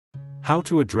How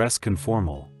to address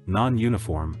conformal,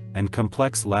 non-uniform, and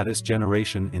complex lattice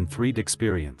generation in 3D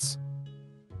experience.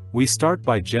 We start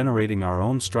by generating our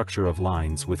own structure of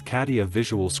lines with CATIA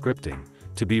Visual Scripting,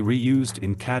 to be reused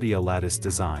in CATIA Lattice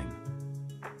Design.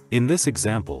 In this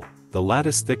example, the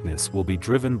lattice thickness will be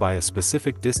driven by a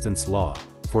specific distance law,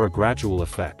 for a gradual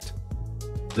effect.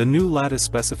 The new lattice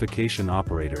specification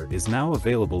operator is now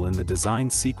available in the design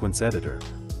sequence editor,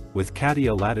 with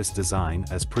CATIA Lattice Design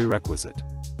as prerequisite.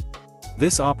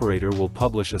 This operator will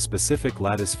publish a specific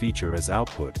lattice feature as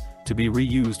output, to be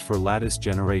reused for lattice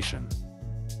generation.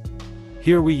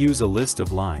 Here we use a list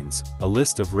of lines, a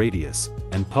list of radius,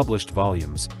 and published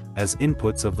volumes, as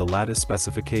inputs of the lattice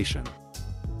specification.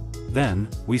 Then,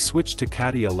 we switch to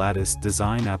CATIA Lattice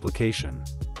Design application.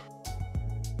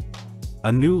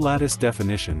 A new lattice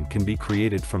definition can be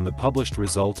created from the published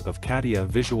result of CATIA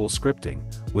Visual Scripting,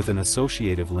 with an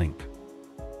associative link.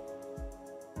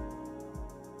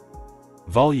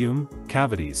 Volume,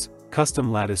 cavities,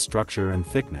 custom lattice structure and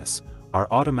thickness are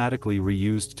automatically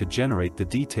reused to generate the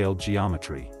detailed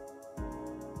geometry.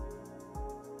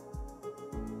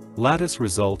 Lattice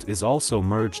result is also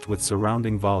merged with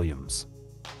surrounding volumes.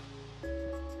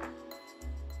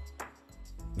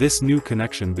 This new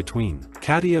connection between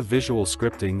CATIA Visual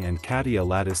Scripting and CATIA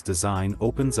Lattice Design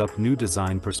opens up new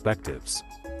design perspectives.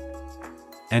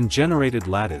 And generated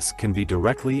lattice can be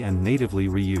directly and natively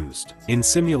reused in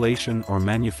simulation or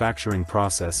manufacturing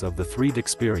process of the 3D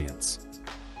experience.